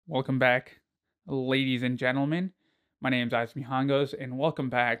Welcome back, ladies and gentlemen. My name is Isaac Mihangos, and welcome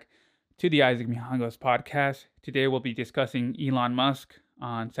back to the Isaac Mihangos podcast. Today we'll be discussing Elon Musk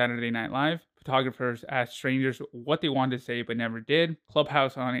on Saturday Night Live. Photographers asked strangers what they wanted to say but never did,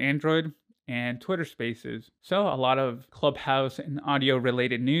 Clubhouse on Android, and Twitter Spaces. So, a lot of Clubhouse and audio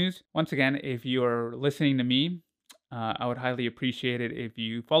related news. Once again, if you are listening to me, I would highly appreciate it if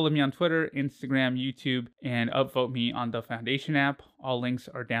you follow me on Twitter, Instagram, YouTube, and upvote me on the Foundation app. All links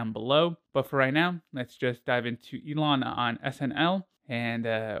are down below. But for right now, let's just dive into Elon on SNL. And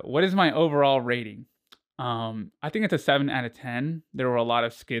what is my overall rating? I think it's a 7 out of 10. There were a lot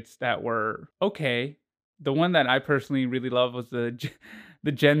of skits that were okay. The one that I personally really love was the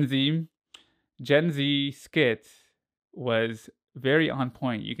Gen Z skit was very on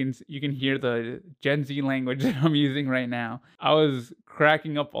point. You can hear the Gen Z language that I'm using right now. I was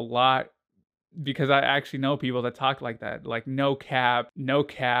cracking up a lot because I actually know people that talk like that. Like no cap,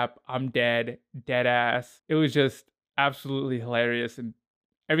 I'm dead, dead ass. It was just absolutely hilarious, and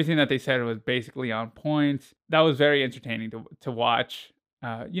everything that they said was basically on point. That was very entertaining to watch.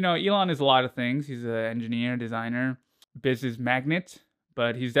 Elon is a lot of things. He's an engineer, designer, business magnate,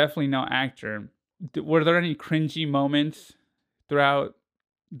 but he's definitely no actor. Were there any cringy moments throughout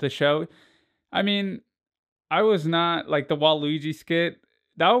the show? I mean, I was not like the Waluigi skit.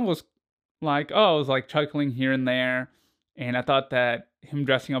 That one was like, I was like chuckling here and there. And I thought that him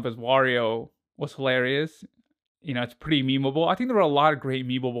dressing up as Wario was hilarious. It's pretty memeable. I think there were a lot of great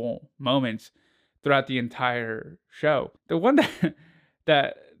memeable moments throughout the entire show. The one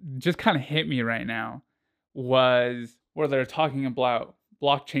that just kind of hit me right now was where they're talking about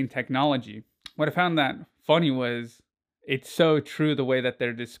blockchain technology. What I found that funny was it's so true the way that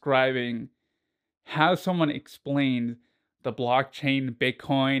they're describing how someone explained the blockchain,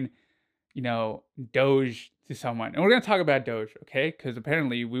 Bitcoin, Doge to someone. And we're going to talk about Doge, okay? Because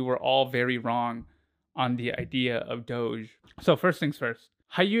apparently we were all very wrong on the idea of Doge. So first things first,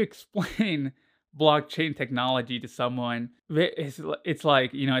 how you explain blockchain technology to someone, it's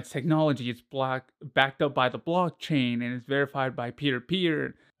like, it's technology, it's backed up by the blockchain and it's verified by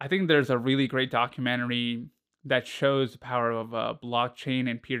peer-to-peer. I think there's a really great documentary that shows the power of a blockchain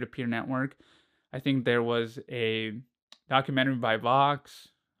and peer-to-peer network. I think there was a documentary by Vox,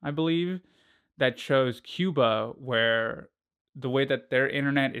 I believe, that shows Cuba, where the way that their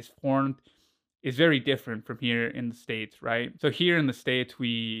internet is formed is very different from here in the States, right? So here in the States,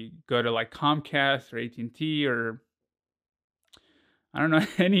 we go to like Comcast or AT&T or I don't know,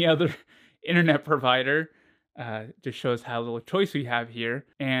 any other internet provider. Just shows how little choice we have here.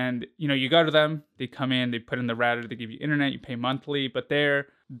 And, you go to them, they come in, they put in the router, they give you internet, you pay monthly, but there,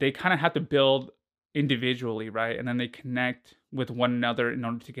 they kind of have to build individually, right? And then they connect with one another in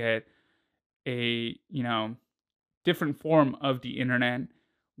order to get a, different form of the internet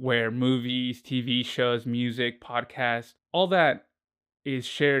where movies, TV shows, music, podcasts, all that is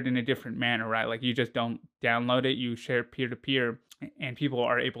shared in a different manner, right? Like you just don't download it, you share peer to peer, and people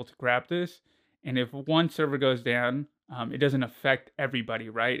are able to grab this. And if one server goes down, it doesn't affect everybody,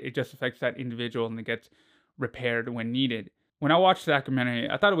 right? It just affects that individual and it gets repaired when needed. When I watched the documentary,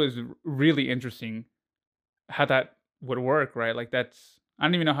 I thought it was really interesting how that would work, right? Like I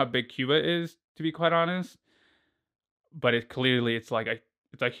don't even know how big Cuba is, to be quite honest, but it's like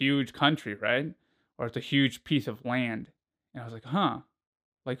it's a huge country, right? Or it's a huge piece of land. And I was like,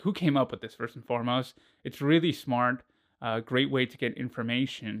 like who came up with this first and foremost? It's really smart, great way to get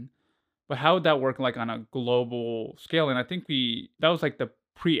information. But how would that work like on a global scale? And I think that was like the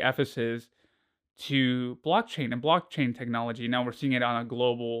pre-emphasis to blockchain and blockchain technology. Now we're seeing it on a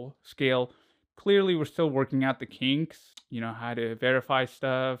global scale. Clearly we're still working out the kinks, how to verify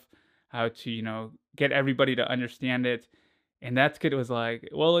stuff, how to, get everybody to understand it. And that skit was like,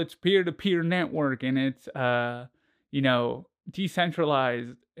 well, it's peer-to-peer network and it's,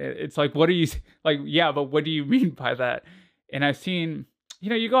 decentralized. It's like, what are you, like, yeah, but what do you mean by that? And I've seen,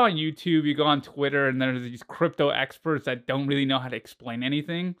 you go on YouTube, you go on Twitter, and there's these crypto experts that don't really know how to explain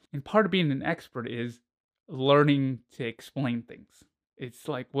anything. And part of being an expert is learning to explain things. It's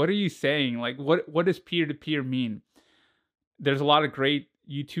like, what are you saying? Like, what does peer-to-peer mean? There's a lot of great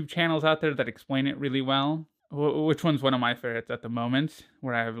YouTube channels out there that explain it really well. Which one's one of my favorites at the moment,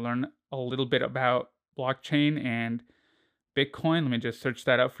 where I've learned a little bit about blockchain and Bitcoin. Let me just search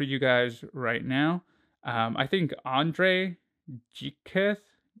that up for you guys right now. I think Andre Jiketh,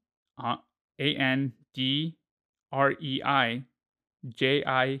 Andreijikh,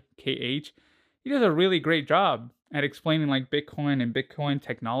 he does a really great job at explaining like Bitcoin and Bitcoin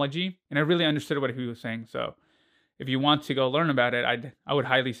technology, and I really understood what he was saying. So if you want to go learn about it, I would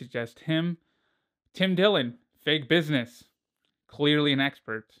highly suggest him. Tim Dillon, Fake Business, clearly an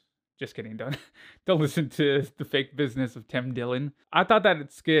expert. Just kidding. Don't don't listen to the fake business of Tim Dillon. I thought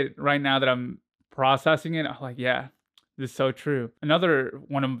that skit right now that I'm processing it. I'm like, yeah, this is so true. Another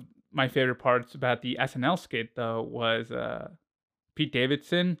one of my favorite parts about the SNL skit though was Pete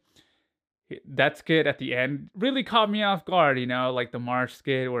Davidson. That skit at the end really caught me off guard. Like the Marsh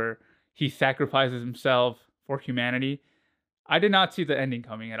skit where he sacrifices himself for humanity. I did not see the ending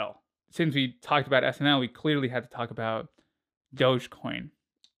coming at all. Since we talked about SNL, we clearly had to talk about Dogecoin.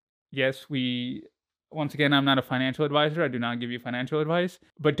 Yes, once again, I'm not a financial advisor. I do not give you financial advice.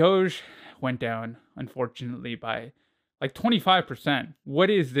 But Doge went down, unfortunately, by like 25%. What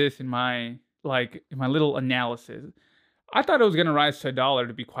is this in my little analysis? I thought it was gonna rise to $1,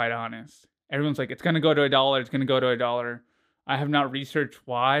 to be quite honest. Everyone's like, it's gonna go to $1, it's gonna go to $1. I have not researched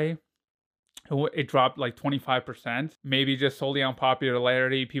why it dropped like 25%. Maybe just solely on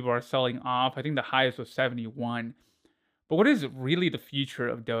popularity. People are selling off. I think the highest was 71. But what is really the future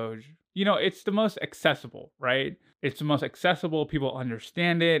of Doge? It's the most accessible, right? It's the most accessible. People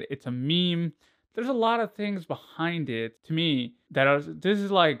understand it. It's a meme. There's a lot of things behind it to me this is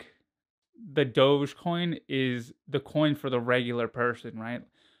like the Dogecoin is the coin for the regular person, right?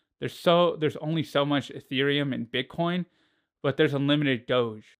 There's only so much Ethereum and Bitcoin, but there's unlimited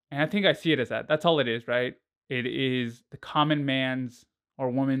Doge. And I think I see it as that. That's all it is, right? It is the common man's or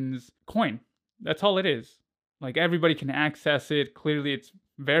woman's coin. That's all it is. Like everybody can access it. Clearly it's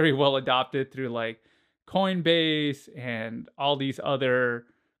very well adopted through like Coinbase and all these other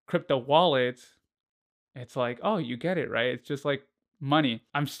crypto wallets. It's like, oh, you get it, right? It's just like money.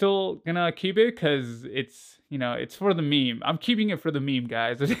 I'm still gonna keep it because it's for the meme. I'm keeping it for the meme,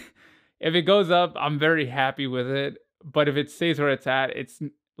 guys. If it goes up, I'm very happy with it. But if it stays where it's at, it's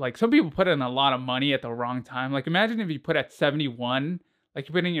like some people put in a lot of money at the wrong time. Like imagine if you put at 71, like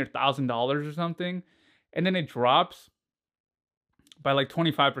you put in your $1,000 or something, and then it drops by like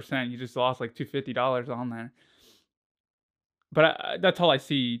 25%. You just lost like $250 on there. But that's all I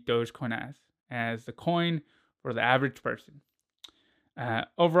see Dogecoin as the coin for the average person.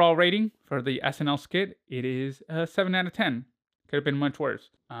 Overall rating for the SNL skit, it is a 7 out of 10. Could have been much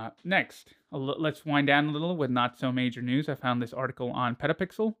worse. Next, let's wind down a little with not so major news. I found this article on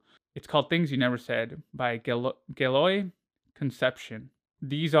Petapixel. It's called Things You Never Said by Geloy Conception.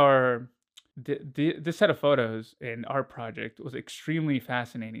 These are this set of photos and art project was extremely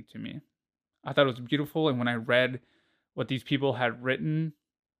fascinating to me. I thought it was beautiful, and when I read what these people had written,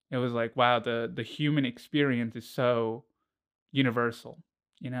 it was like, wow, the human experience is so universal.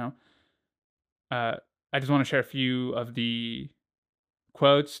 I just want to share a few of the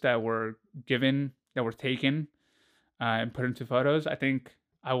quotes that were taken and put into photos. I think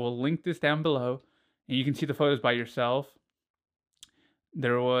I will link this down below, and you can see the photos by yourself.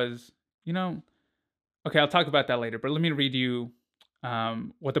 There was, okay, I'll talk about that later, but let me read you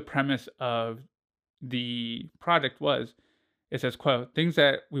what the premise of the project was. It says, quote, things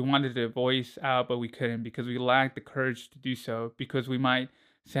that we wanted to voice out, but we couldn't because we lacked the courage to do so, because we might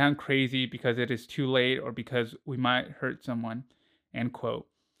sound crazy, because it is too late, or because we might hurt someone, end quote.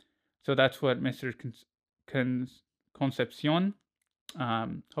 So that's what Mr. Concepcion,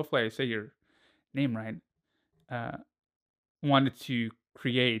 hopefully I say your name right, wanted to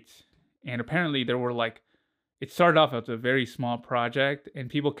create. And apparently there were it started off as a very small project, and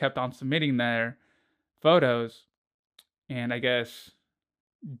people kept on submitting their photos. And I guess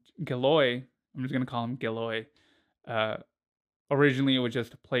Giloy, I'm just going to call him Giloy, originally it was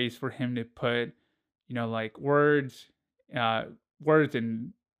just a place for him to put, words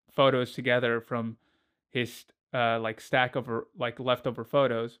and photos together from his stack of leftover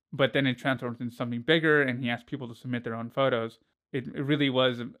photos. But then it transformed into something bigger, and he asked people to submit their own photos. It really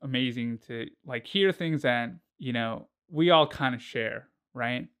was amazing to hear things that, we all kind of share,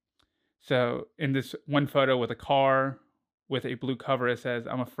 right? So in this one photo with a car with a blue cover, it says,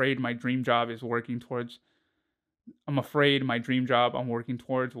 I'm afraid my dream job I'm working towards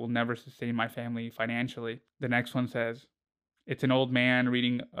will never sustain my family financially. The next one says, it's an old man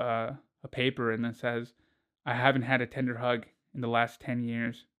reading a paper, and it says, I haven't had a tender hug in the last 10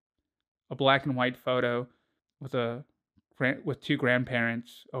 years. A black and white photo with two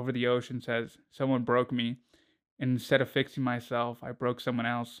grandparents over the ocean says, someone broke me, and instead of fixing myself, I broke someone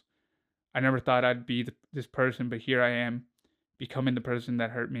else. I never thought I'd be this person, but here I am, becoming the person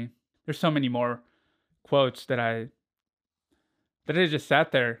that hurt me. There's so many more quotes that I just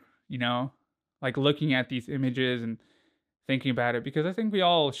sat there, looking at these images and thinking about it, because I think we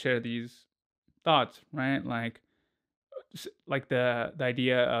all share these thoughts, right? Like the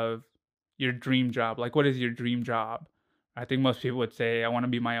idea of your dream job. What is your dream job? I think most people would say, I want to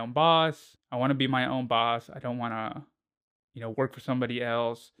be my own boss. I don't want to work for somebody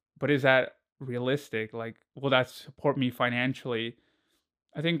else. But is that realistic? Like, will that support me financially?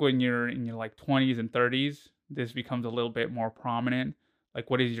 I think when you're in your like 20s and 30s, this becomes a little bit more prominent. Like,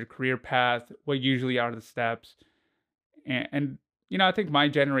 what is your career path? What usually are the steps? And I think my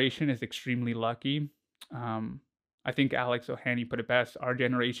generation is extremely lucky. Um, I think Alex Ohani put it best. Our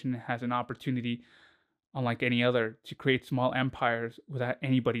generation has an opportunity, unlike any other, to create small empires without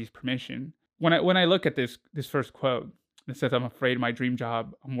anybody's permission. When I look at this first quote, it says, "I'm afraid my dream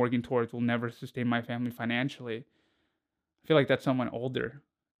job I'm working towards will never sustain my family financially." I feel like that's someone older.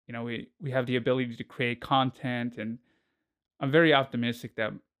 We have the ability to create content, and I'm very optimistic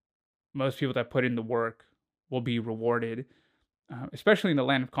that most people that put in the work will be rewarded, especially in the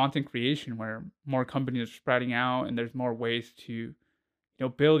land of content creation where more companies are spreading out and there's more ways to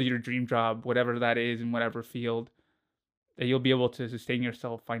build your dream job, whatever that is in whatever field, that you'll be able to sustain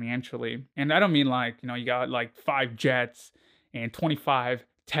yourself financially. And I don't mean like, you got like 5 jets and 25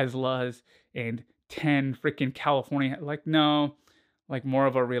 Teslas and 10 freaking California. Like, no, like more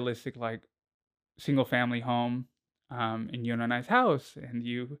of a realistic, like single family home, and you own a nice house and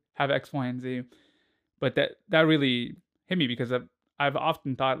you have X, Y, and Z. But that really hit me because I've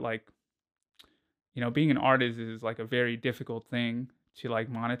often thought like, being an artist is like a very difficult thing to like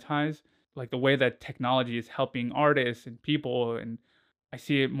monetize. Like the way that technology is helping artists and people, and I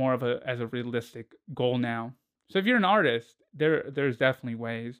see it more of as a realistic goal now. So if you're an artist, there's definitely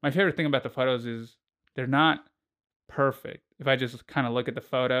ways. My favorite thing about the photos is they're not perfect. If I just kind of look at the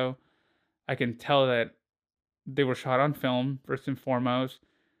photo, I can tell that they were shot on film first and foremost,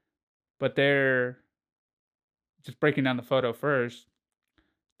 but they're just breaking down the photo first.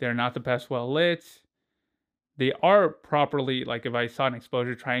 They're not the best well lit. They are properly, like if I saw an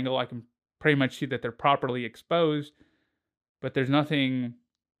exposure triangle, I can pretty much see that they're properly exposed, but there's nothing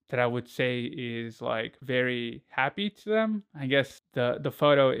that I would say is like very happy to them. I guess the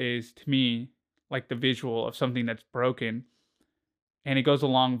photo is to me like the visual of something that's broken, and it goes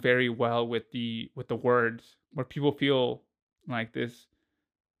along very well with the words where people feel like this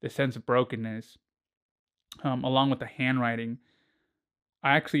sense of brokenness, along with the handwriting.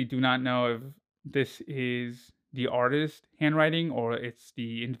 I actually do not know if this is the artist handwriting or it's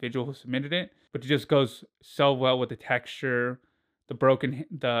the individual who submitted it, but it just goes so well with the texture,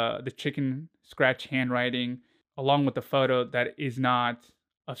 the chicken scratch handwriting, along with the photo that is not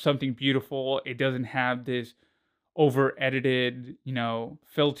of something beautiful. It doesn't have this over edited,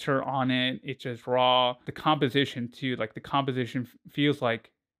 filter on it. It's just raw. The composition too, like the composition feels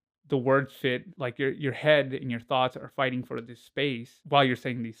like the words fit, like your head and your thoughts are fighting for this space while you're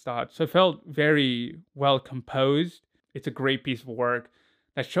saying these thoughts. So it felt very well composed. It's a great piece of work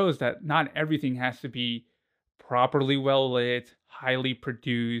that shows that not everything has to be properly well lit, highly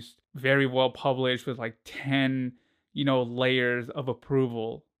produced, very well published with like 10, layers of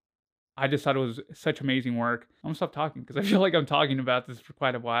approval. I just thought it was such amazing work. I'm gonna stop talking because I feel like I'm talking about this for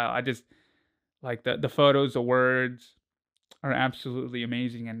quite a while. I just like the photos, the words are absolutely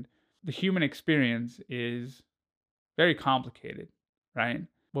amazing, and the human experience is very complicated, right?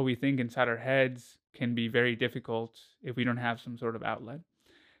 What we think inside our heads can be very difficult if we don't have some sort of outlet.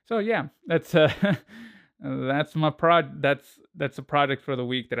 So yeah, that's that's my that's a project for the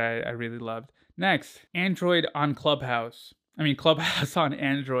week that I really loved. Next, Android on Clubhouse. I mean Clubhouse on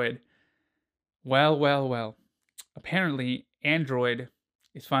Android. Well, well, well. Apparently Android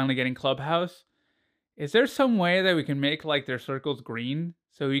is finally getting Clubhouse. Is there some way that we can make like their circles green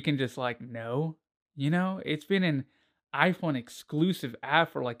so we can just like know? It's been an iPhone exclusive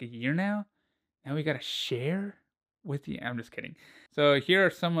app for like a year now. Now we gotta share with you. I'm just kidding. So here are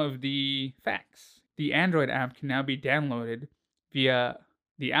some of the facts. The Android app can now be downloaded via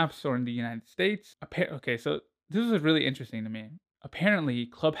the App Store in the United States. Okay, so this is really interesting to me. Apparently,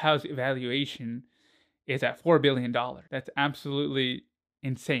 Clubhouse evaluation is at $4 billion. That's absolutely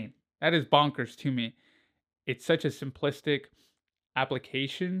insane. That is bonkers to me. It's such a simplistic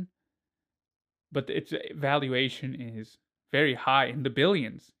application, but its valuation is very high in the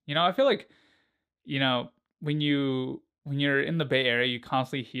billions. I feel like, when you're in the Bay Area, you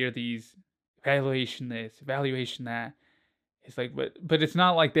constantly hear these evaluation this, evaluation that. It's like, but it's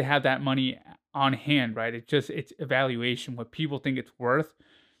not like they have that money on hand, right? It's evaluation, what people think it's worth.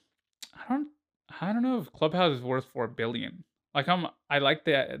 I don't know if Clubhouse is worth 4 billion. Like I like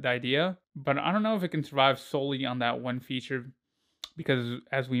the idea, but I don't know if it can survive solely on that one feature, because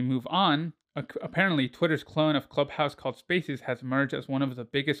as we move on, apparently Twitter's clone of Clubhouse called Spaces has emerged as one of the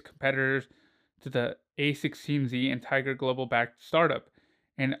biggest competitors to the A16Z and Tiger Global backed startup.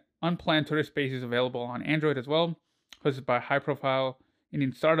 And unplanned Twitter Spaces available on Android as well, hosted by high profile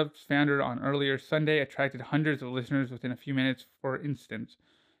Indian startups founded on earlier Sunday attracted hundreds of listeners within a few minutes, for instance.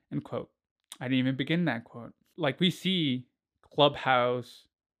 End quote. I didn't even begin that quote. Like, we see Clubhouse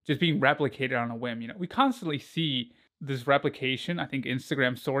just being replicated on a whim. We constantly see this replication. I think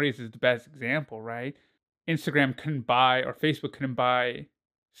Instagram stories is the best example, right? Instagram couldn't buy, or Facebook couldn't buy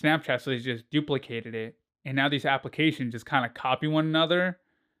Snapchat, so they just duplicated it. And now these applications just kind of copy one another.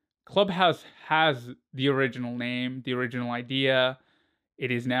 Clubhouse has the original name, the original idea. It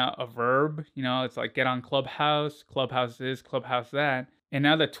is now a verb. It's like get on Clubhouse, Clubhouse this, Clubhouse that. And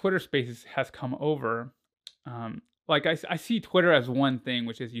now that Twitter Spaces has come over, like I see Twitter as one thing,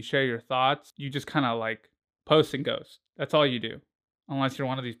 which is you share your thoughts. You just kind of like post and ghost. That's all you do. Unless you're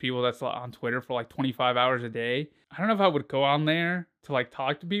one of these people that's on Twitter for like 25 hours a day. I don't know if I would go on there to like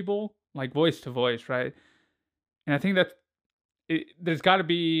talk to people, like voice to voice, right? And I think that there's got to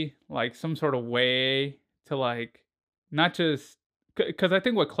be like some sort of way to like not just, because I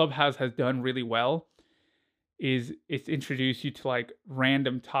think what Clubhouse has done really well is it's introduced you to like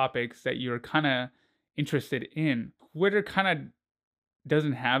random topics that you're kind of interested in. Twitter kind of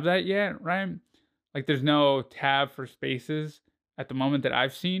doesn't have that yet, right? Like there's no tab for spaces at the moment that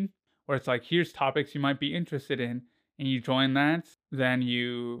I've seen, where it's like, here's topics you might be interested in, and you join that, then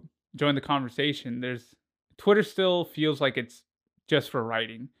you join the conversation. Twitter still feels like it's just for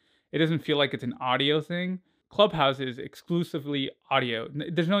writing. It doesn't feel like it's an audio thing. Clubhouse is exclusively audio.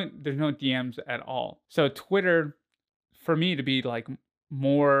 There's no DMs at all. So Twitter, for me to be like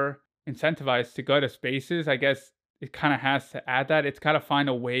more incentivized to go to spaces, I guess it kind of has to add that. It's got to find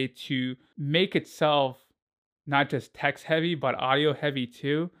a way to make itself not just text heavy, but audio heavy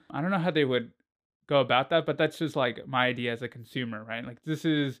too. I don't know how they would go about that, but that's just like my idea as a consumer, right? Like this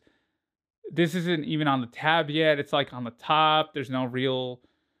isn't even on the tab yet. It's like on the top. There's no real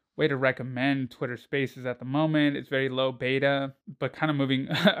way to recommend Twitter Spaces at the moment. It's very low beta, but kind of moving.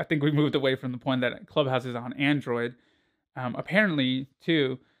 I think we moved away from the point that Clubhouse is on Android. Apparently,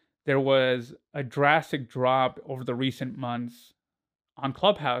 too, there was a drastic drop over the recent months on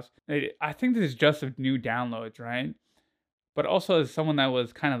Clubhouse. I think this is just of new downloads, right? But also as someone that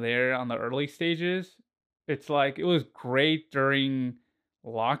was kind of there on the early stages, it's like it was great during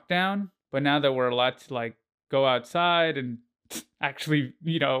lockdown, but now that we're allowed to like go outside and actually,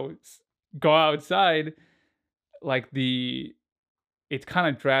 go outside, like it's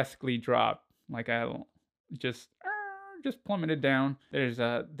kind of drastically dropped. Like I don't just plummeted down.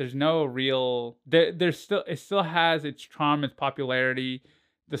 There's no real there's still, it still has its charm, its popularity,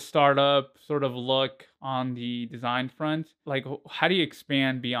 the startup sort of look on the design front. Like how do you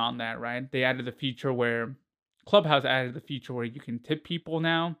expand beyond that, right? Clubhouse added the feature where you can tip people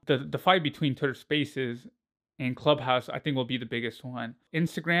now. The fight between Twitter Spaces and Clubhouse, I think, will be the biggest one.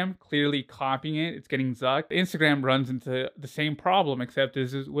 Instagram, clearly copying it. It's getting zucked. Instagram runs into the same problem, except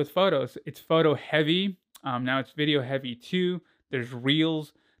this is with photos. It's photo heavy. Now it's video heavy too. There's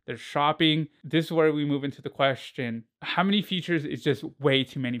reels. There's shopping. This is where we move into the question, how many features is just way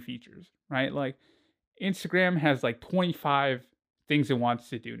too many features, right? Like Instagram has like 25 things it wants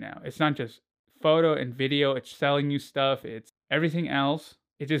to do now. It's not just photo and video. It's selling you stuff. It's everything else.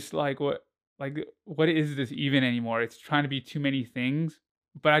 It's just like, what is this even anymore? It's trying to be too many things,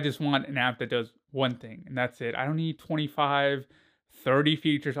 but I just want an app that does one thing, and that's it. I don't need 25, 30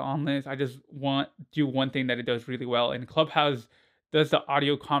 features on this. I just want to do one thing that it does really well. And Clubhouse does the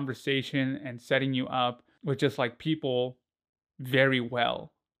audio conversation and setting you up with just like people very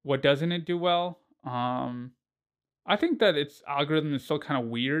well. What doesn't it do well? I think that its algorithm is still kind of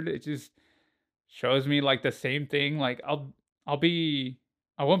weird. It just shows me like the same thing. Like I won't be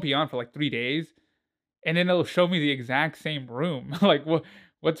on for like 3 days, and then it'll show me the exact same room. Like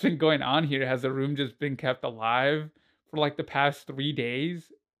what's been going on here? Has the room just been kept alive for like the past 3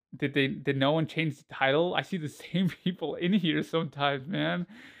 days? Did no one change the title? I see the same people in here sometimes, man.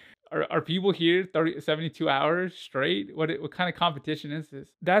 Are people here 72 hours straight? What kind of competition is this?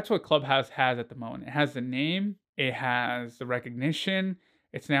 That's what Clubhouse has at the moment. It has the name, it has the recognition.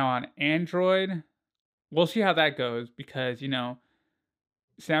 It's now on Android. We'll see how that goes because,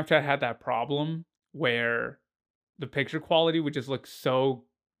 Snapchat had that problem where the picture quality would just look so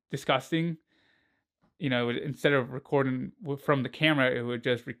disgusting. Instead of recording from the camera, it would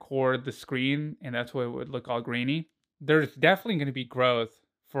just record the screen, and that's why it would look all grainy. There's definitely going to be growth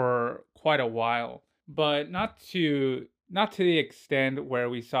for quite a while, but not to the extent where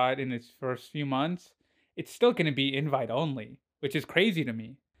we saw it in its first few months. It's still going to be invite only, which is crazy to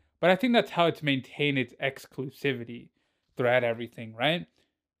me. But I think that's how it's maintained its exclusivity throughout everything, right?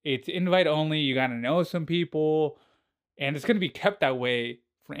 It's invite only. You got to know some people, and it's going to be kept that way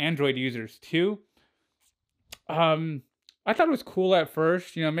for Android users too. I thought it was cool at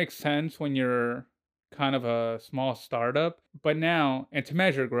first, it makes sense when you're kind of a small startup, but now, and to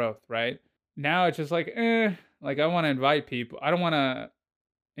measure growth, right? Now it's just like, like I want to invite people. I don't want to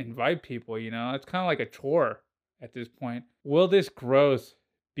invite people, It's kind of like a chore at this point. Will this growth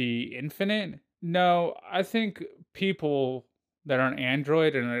be infinite? No, I think people that are on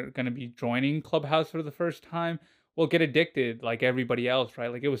Android and are going to be joining Clubhouse for the first time will get addicted like everybody else,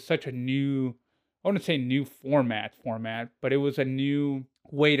 right? Like it was such a new, I wouldn't say new format, but it was a new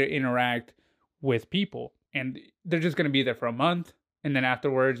way to interact with people. And they're just going to be there for a month. And then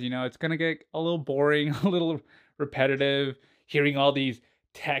afterwards, it's going to get a little boring, a little repetitive, hearing all these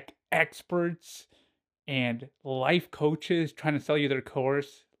tech experts and life coaches trying to sell you their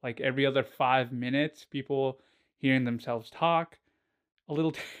course like every other 5 minutes, people hearing themselves talk a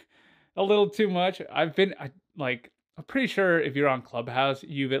little a little too much. I'm pretty sure if you're on Clubhouse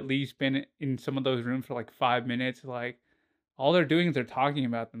you've at least been in some of those rooms for like 5 minutes. Like all they're doing is they're talking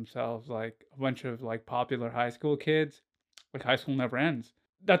about themselves like a bunch of like popular high school kids. Like high school never ends.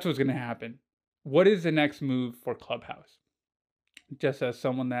 That's what's going to happen. What is the next move for Clubhouse? Just as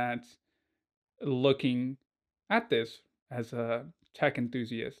someone that's looking at this as a tech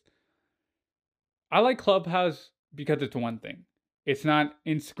enthusiast, I like Clubhouse because it's one thing. It's not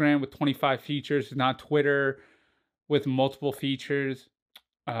Instagram with 25 features. It's not Twitter with multiple features.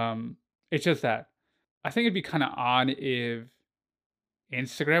 It's just that. I think it'd be kind of odd if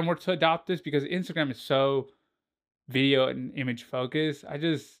Instagram were to adopt this because Instagram is so video and image focused.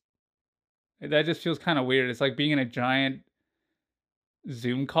 That just feels kind of weird. It's like being in a giant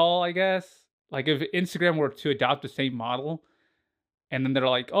Zoom call, I guess. Like if Instagram were to adopt the same model, and then they're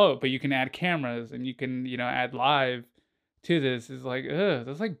like, oh, but you can add cameras and you can, add live to this. It's like,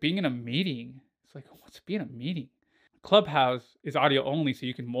 that's like being in a meeting. It's like, what's being a meeting? Clubhouse is audio only, so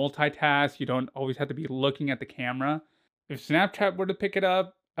you can multitask. You don't always have to be looking at the camera. If Snapchat were to pick it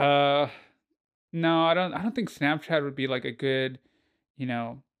up, no, I don't think Snapchat would be like a good,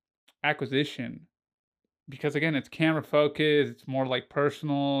 acquisition. Because again, it's camera focused, it's more like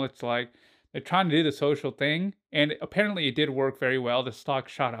personal, it's like they're trying to do the social thing, and apparently it did work very well. The stock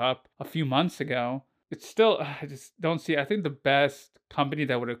shot up a few months ago. It's still, I just don't see. I think the best company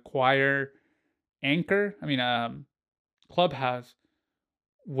that would acquire Clubhouse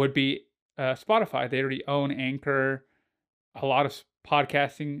would be Spotify. They already own Anchor, a lot of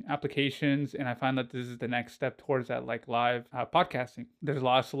podcasting applications, and I find that this is the next step towards that, like live podcasting. There's a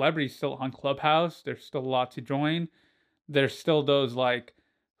lot of celebrities still on Clubhouse. There's still a lot to join. There's still those like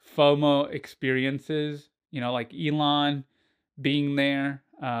FOMO experiences, like Elon being there,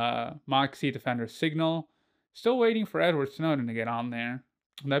 Moxie, the founder of Signal. Still waiting for Edward Snowden to get on there.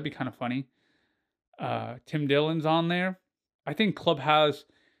 That'd be kind of funny. Tim Dillon's on there. I think Clubhouse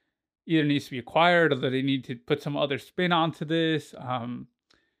either needs to be acquired or that they need to put some other spin onto this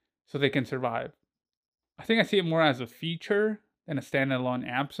so they can survive. I think I see it more as a feature than a standalone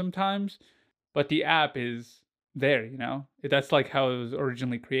app sometimes, but the app is there, That's like how it was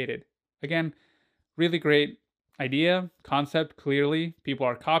originally created. Again, really great idea, concept, clearly. People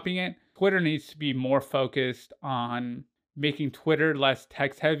are copying it. Twitter needs to be more focused on making Twitter less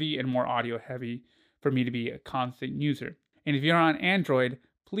text heavy and more audio heavy for me to be a constant user. And if you're on Android,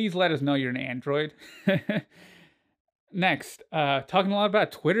 please let us know you're an Android. Next, talking a lot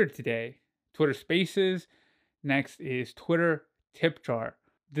about Twitter today. Twitter Spaces. Next is Twitter Tip Jar.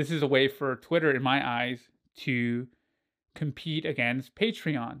 This is a way for Twitter, in my eyes, to compete against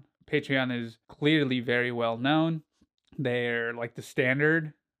Patreon. Patreon is clearly very well known. They're like the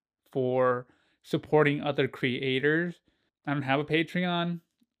standard for supporting other creators. I don't have a Patreon.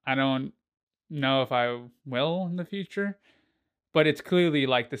 I don't know if I will in the future. But it's clearly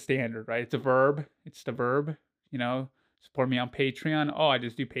like the standard, right? It's a verb. It's the verb, support me on Patreon. Oh, I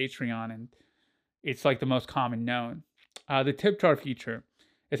just do Patreon. And it's like the most common known. The tip jar feature,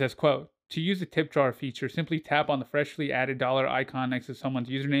 it says, quote, to use the tip jar feature, simply tap on the freshly added dollar icon next to someone's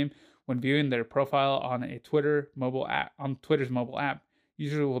username when viewing their profile on a Twitter's mobile app.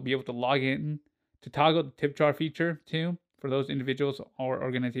 Users will be able to log in to toggle the tip jar feature too for those individuals or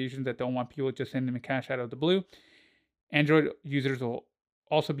organizations that don't want people just sending them cash out of the blue. Android users will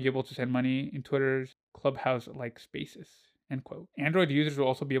also be able to send money in Twitter's Clubhouse-like spaces, end quote. Android users will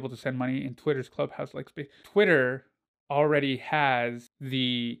also be able to send money in Twitter's Clubhouse-like space. Twitter already has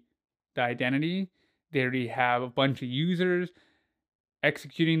the identity. They already have a bunch of users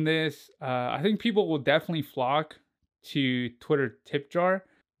executing this. I think people will definitely flock to Twitter Tip Jar,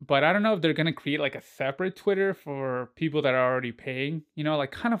 but I don't know if they're going to create like a separate Twitter for people that are already paying,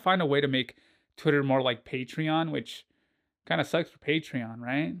 like kind of find a way to make Twitter more like Patreon, which kind of sucks for Patreon,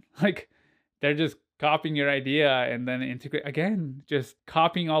 right? Like they're just copying your idea and then integrate again, just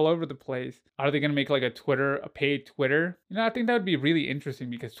copying all over the place. Are they going to make like a paid Twitter? I think that would be really interesting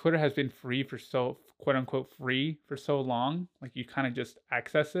because Twitter has been free for quote unquote free for so long. Like you kind of just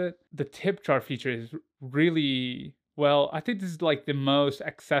access it. The tip jar feature is really, well, I think this is like the most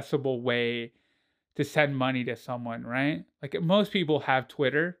accessible way to send money to someone, right? Like most people have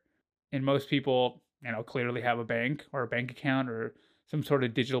Twitter and most people, clearly have a bank or a bank account or some sort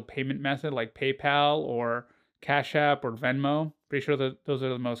of digital payment method like PayPal or Cash App or Venmo. Pretty sure that those are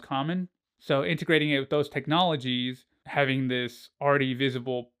the most common. So integrating it with those technologies, having this already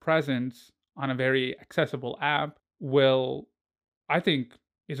visible presence on a very accessible app will, I think,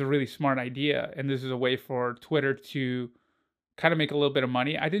 is a really smart idea. And this is a way for Twitter to kind of make a little bit of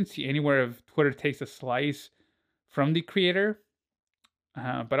money. I didn't see anywhere if Twitter takes a slice from the creator,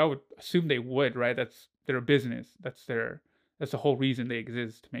 but I would assume they would, right? That's their business. That's the whole reason they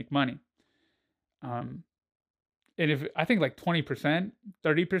exist, to make money. And if I think like 20%,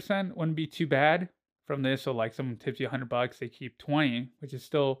 30% wouldn't be too bad from this. So like someone tips you $100, they keep 20, which is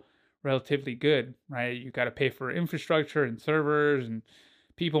still relatively good, right? You got to pay for infrastructure and servers and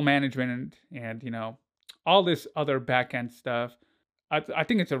people management and all this other back end stuff. I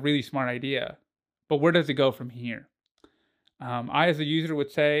think it's a really smart idea, but where does it go from here? I, as a user,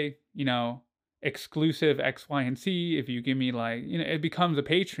 would say, exclusive X, Y, and Z. If you give me like, it becomes a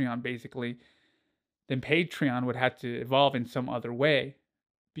Patreon basically. Then Patreon would have to evolve in some other way,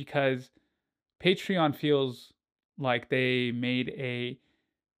 because Patreon feels like they made a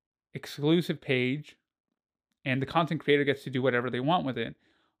exclusive page and the content creator gets to do whatever they want with it.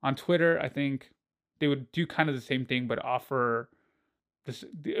 On Twitter, I think they would do kind of the same thing, but offer this.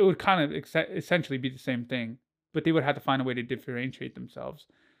 It would kind of essentially be the same thing, but they would have to find a way to differentiate themselves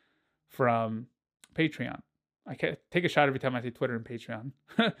from Patreon. I can't take a shot every time I say Twitter and Patreon.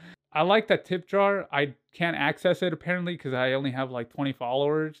 I like that tip jar. I can't access it apparently because I only have like 20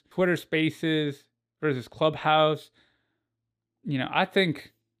 followers. Twitter Spaces versus Clubhouse. I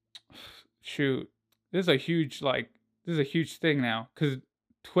think, shoot, this is a huge thing now, because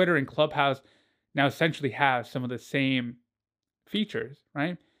Twitter and Clubhouse now essentially have some of the same features,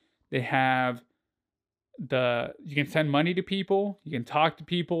 right? They have you can send money to people, you can talk to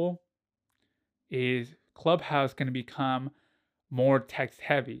people. Is Clubhouse going to become more text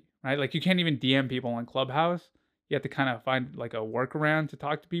heavy, right? Like you can't even DM people on Clubhouse. You have to kind of find like a workaround to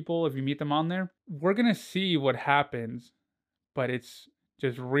talk to people if you meet them on there. We're going to see what happens, but it's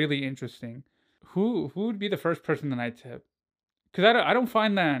just really interesting. Who would be the first person that I tip? Because I don't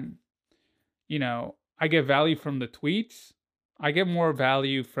find that, I get value from the tweets. I get more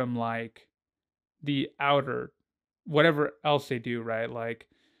value from like the outer, whatever else they do, right? Like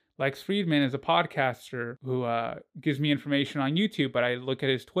Lex Friedman is a podcaster who gives me information on YouTube, but I look at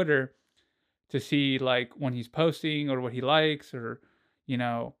his Twitter to see like when he's posting or what he likes or,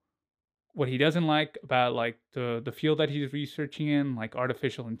 what he doesn't like about like the field that he's researching in, like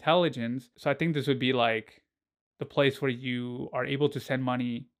artificial intelligence. So I think this would be like the place where you are able to send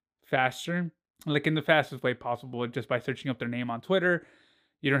money faster, like in the fastest way possible, just by searching up their name on Twitter.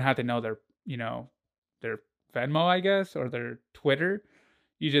 You don't have to know their Venmo, I guess, or their Twitter.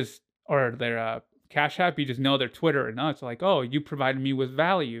 Or their Cash App. You just know their Twitter, and now it's like, oh, you provided me with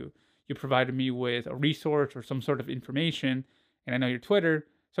value. You provided me with a resource or some sort of information, and I know your Twitter,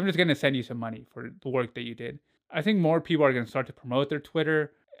 so I'm just gonna send you some money for the work that you did. I think more people are gonna start to promote their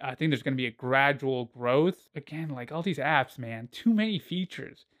Twitter. I think there's gonna be a gradual growth. Again, like all these apps, man, too many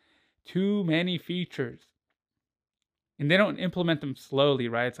features. And they don't implement them slowly,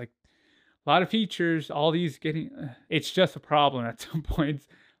 right? It's like a lot of features, all these it's just a problem at some points.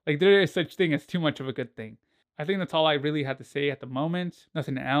 Like there is such thing as too much of a good thing. I think that's all I really had to say at the moment.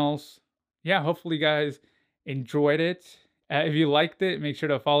 Nothing else. Yeah, hopefully you guys enjoyed it. If you liked it, make sure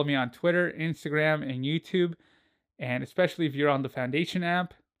to follow me on Twitter, Instagram, and YouTube. And especially if you're on the Foundation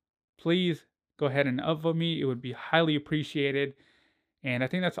app, please go ahead and upvote me. It would be highly appreciated. And I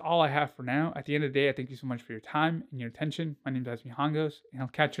think that's all I have for now. At the end of the day, I thank you so much for your time and your attention. My name is Asmi Hongos, and I'll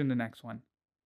catch you in the next one.